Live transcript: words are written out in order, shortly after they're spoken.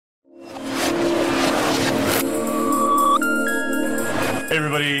Hey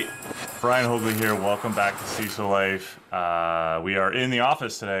everybody, Brian Hogley here. Welcome back to Cecil Life. We are in the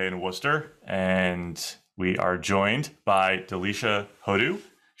office today in Worcester, and we are joined by Delisha Hodu.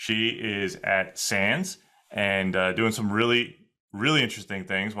 She is at SANS and doing some really interesting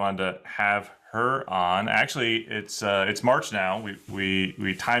things. Wanted to have her on. Actually, it's March now.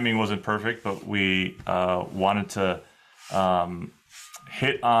 We timing wasn't perfect, but we wanted to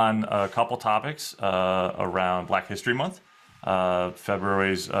hit on a couple topics around Black History Month.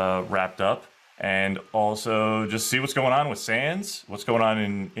 February's wrapped up, and also just see what's going on with SANS, what's going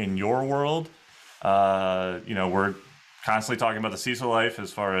on in your world. We're constantly talking about the Cecil Life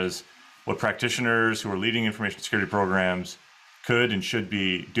as far as what practitioners who are leading information security programs could and should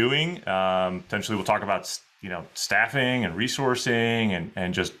be doing. Potentially we'll talk about staffing and resourcing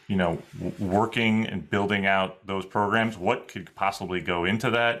and just working and building out those programs. What could possibly go into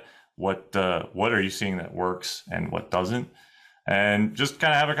that? What are you seeing that works and what doesn't? And just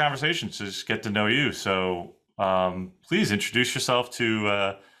kind of have a conversation to just get to know you. So please introduce yourself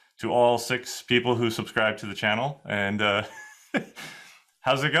to all 6 people who subscribe to the channel. And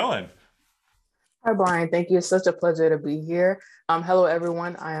how's it going? Hi, Brian. Thank you. It's such a pleasure to be here. Hello,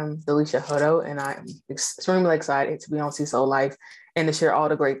 everyone. I am Delisha Hodu, and I'm extremely excited to be on Cecil Life and to share all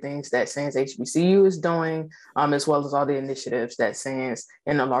the great things that SANS HBCU is doing, as well as all the initiatives that SANS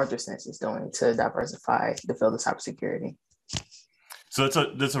in a larger sense is doing to diversify the field of cybersecurity. So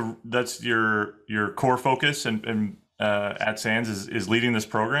that's your core focus and at SANS is leading this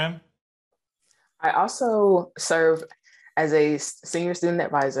program. I also serve as a senior student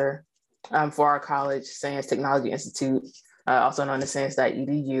advisor for our college, SANS Technology Institute, also known as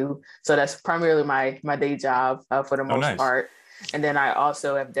SANS.edu. So that's primarily my day job for the most part. And then I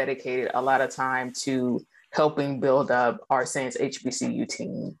also have dedicated a lot of time to helping build up our SANS HBCU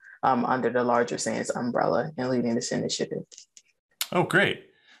team under the larger SANS umbrella and leading this initiative. Oh, great.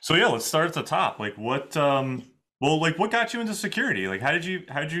 So yeah, let's start at the top. Like what got you into security? Like how did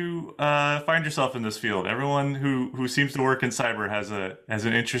you find yourself in this field? Everyone who seems to work in cyber has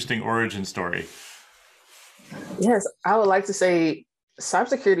an interesting origin story. Yes, I would like to say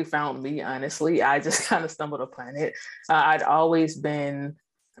cybersecurity found me, honestly. I just kind of stumbled upon it. I'd always been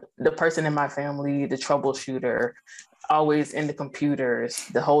the person in my family, the troubleshooter, always in the computers,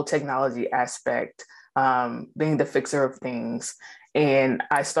 the whole technology aspect, being the fixer of things. And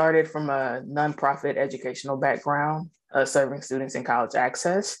I started from a nonprofit educational background, serving students in college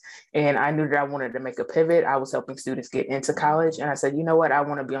access. And I knew that I wanted to make a pivot. I was helping students get into college. And I said, you know what, I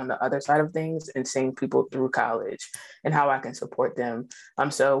want to be on the other side of things and seeing people through college and how I can support them.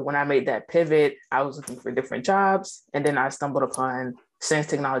 So when I made that pivot, I was looking for different jobs. And then I stumbled upon SANS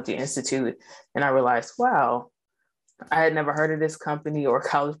Technology Institute. And I realized, wow, I had never heard of this company or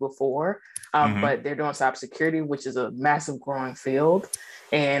college before, but they're doing cybersecurity, which is a massive growing field.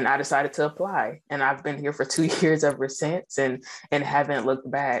 And I decided to apply. And I've been here for 2 years ever since and haven't looked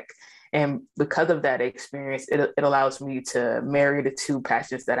back. And because of that experience, it allows me to marry the 2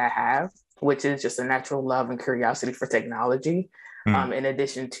 passions that I have, which is just a natural love and curiosity for technology, in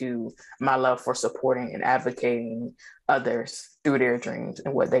addition to my love for supporting and advocating others through their dreams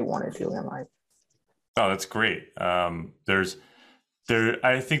and what they want to do in life. Oh, that's great. I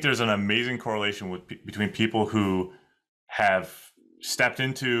think there's an amazing correlation between people who have stepped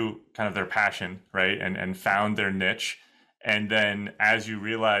into kind of their passion, right, and found their niche, and then as you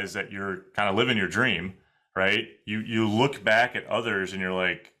realize that you're kind of living your dream, right, you look back at others and you're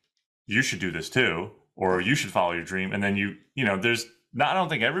like, you should do this too, or you should follow your dream, and then there's not, I don't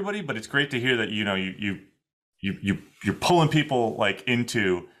think everybody, but it's great to hear that you're pulling people like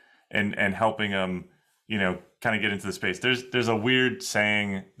into and helping them kind of get into the space. There's a weird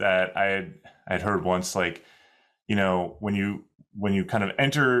saying that I'd heard once, like, when you kind of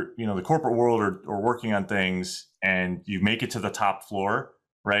enter, the corporate world or working on things and you make it to the top floor,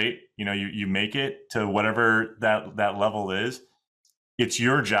 right? You make it to whatever that level is. It's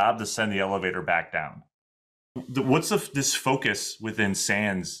your job to send the elevator back down. What's this focus within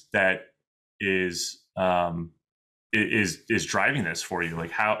SANS that is driving this for you,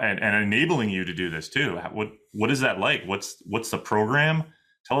 like how and enabling you to do this too? What is that like? What's the program?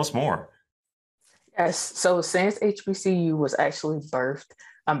 Tell us more. Yes, so SANS HBCU was actually birthed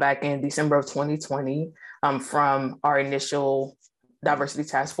back in December of 2020 from our initial diversity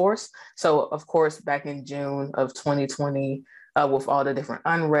task force. So of course, back in June of 2020, with all the different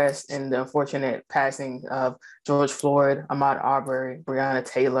unrest and the unfortunate passing of George Floyd, Ahmaud Arbery, Breonna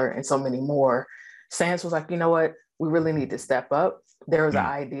Taylor, and so many more, SANS was like, you know what? We really need to step up. There was an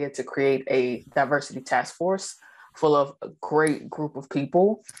idea to create a diversity task force full of a great group of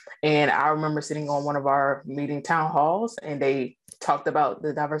people. And I remember sitting on one of our meeting town halls and they talked about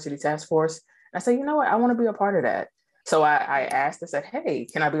the diversity task force. I said, you know what, I want to be a part of that. So I asked, I said, hey,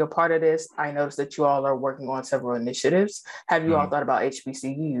 can I be a part of this? I noticed that you all are working on several initiatives. Have you all Mhm. thought about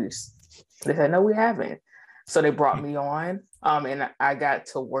HBCUs? They said, no, we haven't. So they brought me on, and I got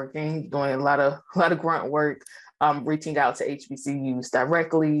to working, doing a lot of grunt work, reaching out to HBCUs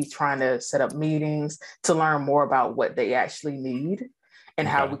directly, trying to set up meetings to learn more about what they actually need and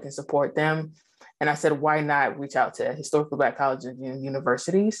how Okay. we can support them. And I said, why not reach out to historically Black colleges and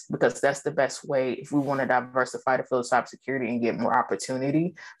universities? Because that's the best way if we want to diversify the field of cybersecurity and get more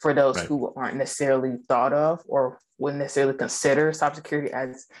opportunity for those Right. who aren't necessarily thought of or wouldn't necessarily consider cybersecurity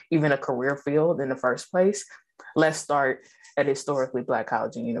as even a career field in the first place. Let's start at historically Black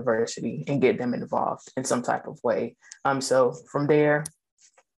college and university and get them involved in some type of way. So from there,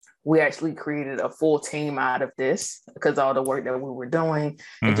 we actually created a full team out of this because all the work that we were doing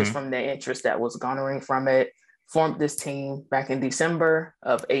and just Hmm. from the interest that was garnering from it, formed this team back in December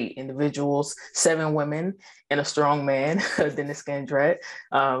of 8 individuals, 7 women, and a strong man, Dennis Gendret,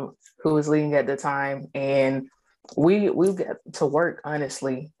 who was leading at the time. And we got to work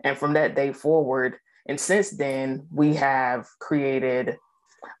honestly. And from that day forward, and since then, we have created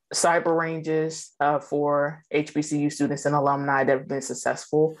cyber ranges for HBCU students and alumni that have been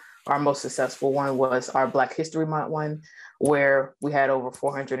successful. Our most successful one was our Black History Month one, where we had over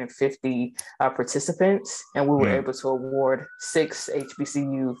 450 participants, and we were Mm. able to award 6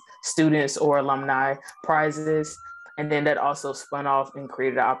 HBCU students or alumni prizes. And then that also spun off and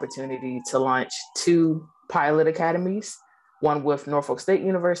created an opportunity to launch 2 pilot academies, one with Norfolk State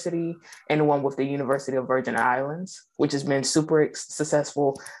University and one with the University of Virgin Islands, which has been super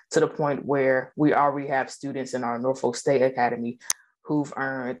successful to the point where we already have students in our Norfolk State Academy who've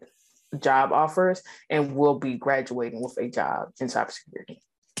earned job offers and will be graduating with a job in cybersecurity.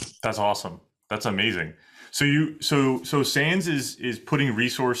 That's awesome. That's amazing. So SANS is putting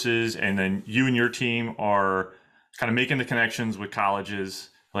resources, and then you and your team are kind of making the connections with colleges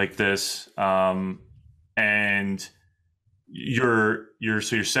like this, and you're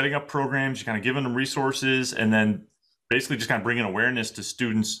setting up programs, you're kind of giving them resources, and then basically just kind of bringing awareness to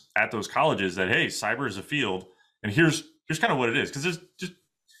students at those colleges that hey, cyber is a field, and here's kind of what it is, because there's just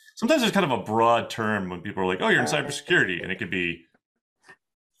sometimes there's kind of a broad term when people are like, oh, you're in cybersecurity, and it could be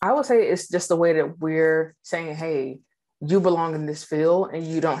I would say it's just the way that we're saying, hey, you belong in this field and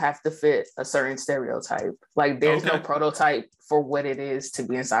you don't have to fit a certain stereotype. Like there's no okay, prototype for what it is to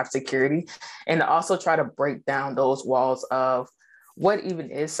be in cybersecurity. And to also try to break down those walls of what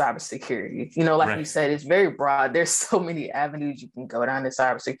even is cybersecurity. Like you right, said, it's very broad. There's so many avenues you can go down in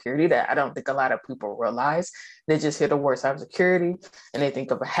cybersecurity that I don't think a lot of people realize. They just hear the word cybersecurity and they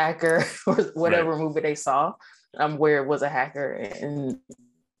think of a hacker or right, whatever movie they saw where it was a hacker and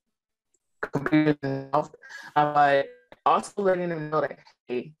computers involved, but also letting them know that,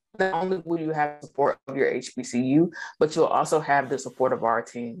 hey, not only will you have support of your HBCU, but you'll also have the support of our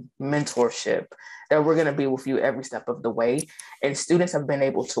team, mentorship, that we're going to be with you every step of the way. And students have been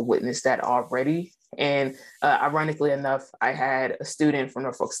able to witness that already. And ironically enough, I had a student from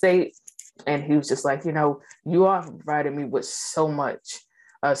Norfolk State, and he was just like, you all provided me with so much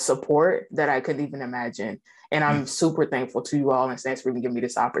support that I couldn't even imagine. And I'm super thankful to you all and thanks for even giving me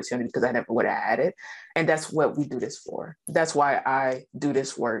this opportunity because I never would have had it. And that's what we do this for. That's why I do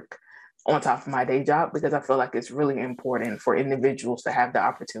this work on top of my day job, because I feel like it's really important for individuals to have the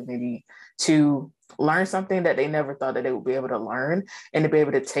opportunity to learn something that they never thought that they would be able to learn, and to be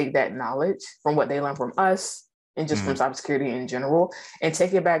able to take that knowledge from what they learn from us and just from mm, cybersecurity in general and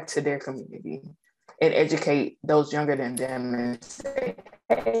take it back to their community and educate those younger than them and say,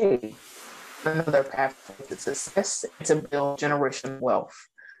 hey, another path to success to build generational wealth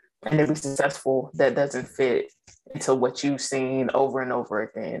and to be successful that doesn't fit into what you've seen over and over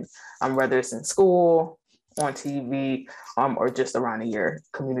again, whether it's in school, on TV, or just around in your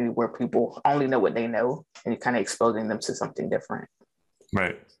community where people only know what they know and kind of exposing them to something different.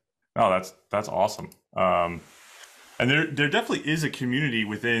 right. Oh, that's awesome. And there definitely is a community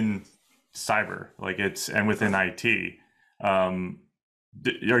within cyber, like it's and within IT. Um,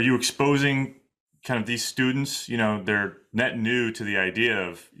 are you exposing kind of these students? They're net new to the idea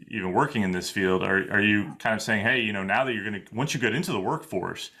of even working in this field. Are you kind of saying, hey, now that once you get into the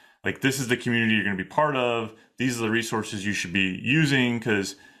workforce, like this is the community you're going to be part of. These are the resources you should be using,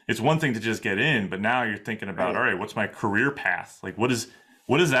 because it's one thing to just get in, but now you're thinking about, all Right. right, what's my career path? Like, what does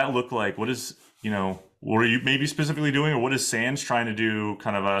that look like? What are you maybe specifically doing, or what is SANS trying to do,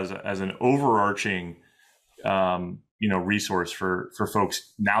 kind of as an overarching, resource for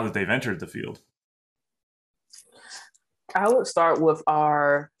folks now that they've entered the field? I would start with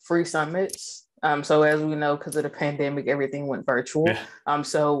our free summits. So as we know, because of the pandemic, everything went virtual. Yeah,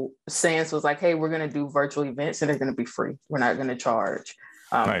 So SANS was like, hey, we're going to do virtual events and they're going to be free. We're not going to charge.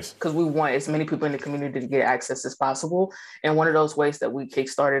 nice. Because we want as many people in the community to get access as possible. And one of those ways that we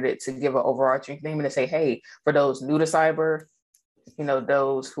kickstarted it to give an overarching theme and to say, hey, for those new to cyber,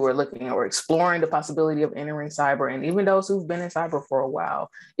 those who are looking or exploring the possibility of entering cyber, and even those who've been in cyber for a while,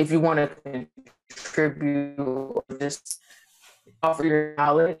 if you want to contribute or just offer your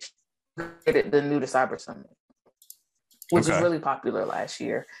knowledge, created the New to Cyber Summit, which is Okay. really popular last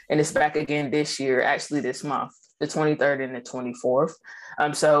year. And it's back again this year, actually this month, the 23rd and the 24th.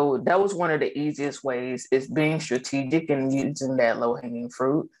 So that was one of the easiest ways, is being strategic and using that low-hanging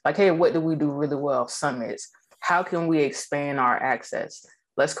fruit. Like, hey, what do we do really well? Summits. How can we expand our access?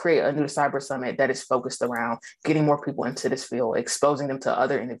 Let's create a New to Cyber Summit that is focused around getting more people into this field, exposing them to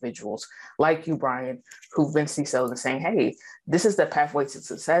other individuals like you, Brian, who've been CISOs, and saying, hey, this is the pathway to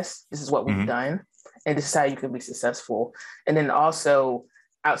success. This is what we've done. And this is how you can be successful. And then also,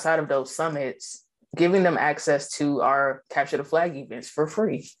 outside of those summits, giving them access to our Capture the Flag events for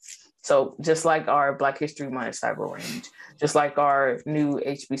free. So just like our Black History Month Cyber Range, just like our new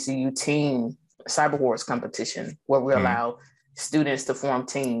HBCU team Cyber Wars competition, where we allow students to form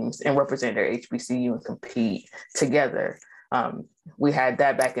teams and represent their HBCU and compete together. We had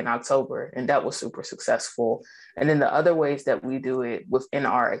that back in October, and that was super successful. And then the other ways that we do it within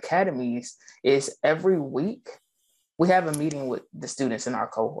our academies is every week we have a meeting with the students in our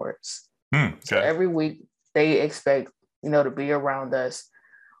cohorts. Okay. So every week they expect, to be around us.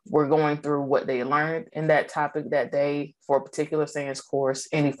 We're going through what they learned in that topic that day for a particular SANS course,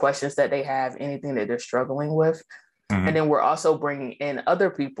 any questions that they have, anything that they're struggling with. And then we're also bringing in other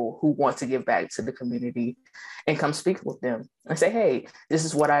people who want to give back to the community and come speak with them and say, hey, this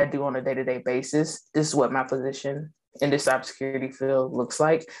is what I do on a day-to-day basis. This is what my position in the cybersecurity field looks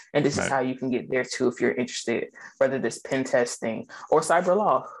like. And this is how you can get there too, if you're interested, whether this pen testing or cyber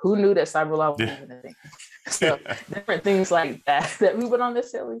law. Who knew that cyber law was even a thing? So different things like that people don't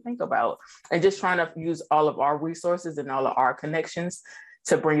necessarily think about, and just trying to use all of our resources and all of our connections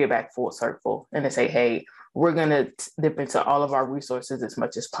to bring it back full circle and to say, hey, we're going to dip into all of our resources as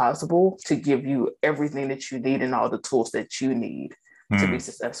much as possible to give you everything that you need and all the tools that you need to be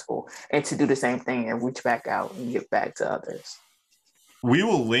successful, and to do the same thing and reach back out and give back to others. We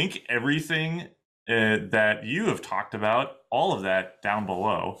will link everything that you have talked about, all of that, down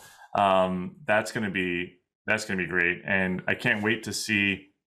below. That's going to be great, and I can't wait to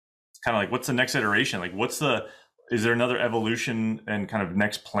see kind of like what's the next iteration. Like, is there another evolution and kind of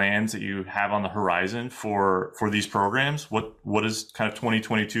next plans that you have on the horizon for these programs? What does kind of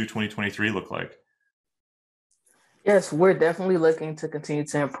 2022, 2023 look like? Yes, we're definitely looking to continue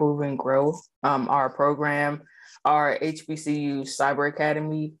to improve and grow our program. Our HBCU Cyber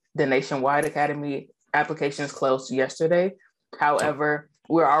Academy, the Nationwide Academy, applications closed yesterday. However,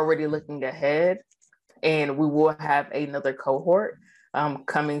 we're already looking ahead, and we will have another cohort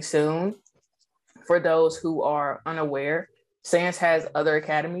coming soon. For those who are unaware, SANS has other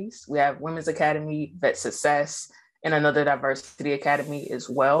academies. We have Women's Academy, Vet Success, and another diversity academy as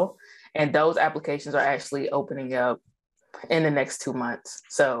well. And those applications are actually opening up in the next 2 months.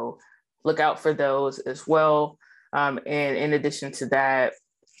 So look out for those as well. And in addition to that,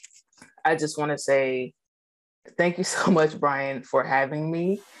 I just want to say thank you so much, Brian, for having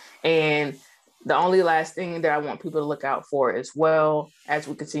me. And the only last thing that I want people to look out for as well, as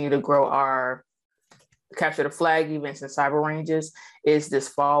we continue to grow our Capture the Flag events and cyber ranges, is this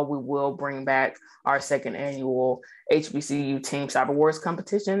fall we will bring back our second annual HBCU Team Cyber Wars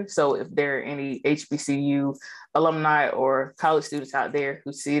competition. So if there are any HBCU alumni or college students out there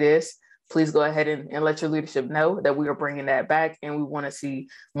who see this, please go ahead and let your leadership know that we are bringing that back, and we want to see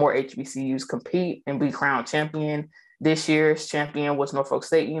more HBCUs compete and be crowned champion. This year's champion was Norfolk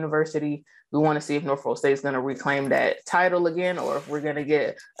State University. We want to see if Norfolk State is going to reclaim that title again, or if we're going to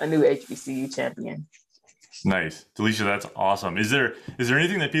get a new HBCU champion. Nice. Delisha, that's awesome. Is there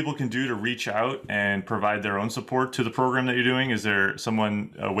anything that people can do to reach out and provide their own support to the program that you're doing? Is there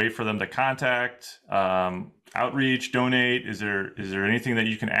a way for them to contact, outreach, donate? Is there anything that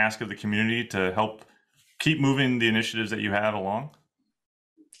you can ask of the community to help keep moving the initiatives that you have along?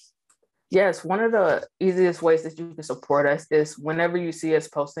 Yes, one of the easiest ways that you can support us is whenever you see us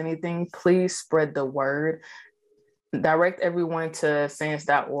post anything, please spread the word. Direct everyone to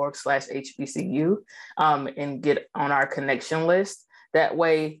sans.org/HBCU and get on our connection list. That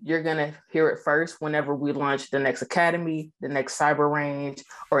way, you're going to hear it first whenever we launch the next academy, the next cyber range,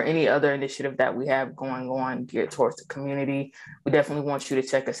 or any other initiative that we have going on geared towards the community. We definitely want you to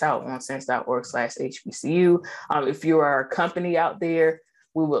check us out on sense.org/HBCU. If you are a company out there,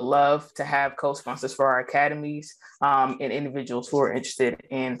 we would love to have co-sponsors for our academies, and individuals who are interested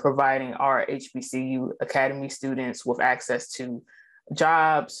in providing our HBCU academy students with access to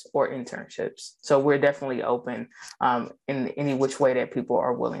jobs or internships. So we're definitely open, in any which way that people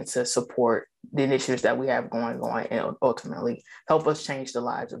are willing to support the initiatives that we have going on and ultimately help us change the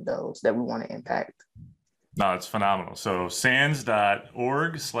lives of those that we want to impact. No, it's phenomenal. So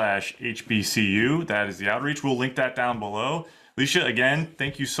sans.org/HBCU, that is the outreach. We'll link that down below. Alicia, again,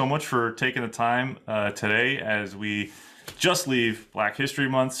 thank you so much for taking the time today as we just leave Black History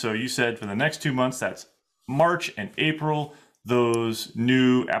Month. So you said for the next 2 months, that's March and April, those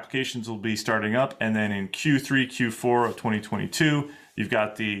new applications will be starting up. And then in Q3, Q4 of 2022, you've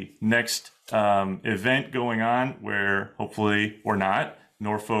got the next event going on where hopefully or not,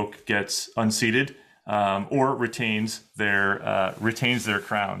 Norfolk gets unseated or retains their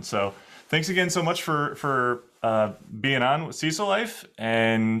crown. So thanks again so much for being on with Cecil Life.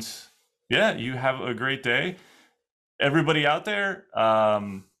 And yeah, you have a great day. Everybody out there,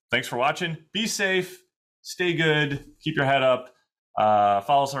 thanks for watching. Be safe, stay good, keep your head up.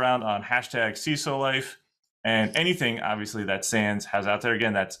 Follow us around on #CecilLife and anything, obviously, that SANS has out there.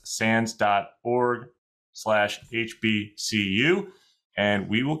 Again, that's sans.org/HBCU. And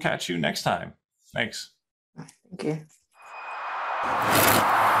we will catch you next time. Thanks. Thank you.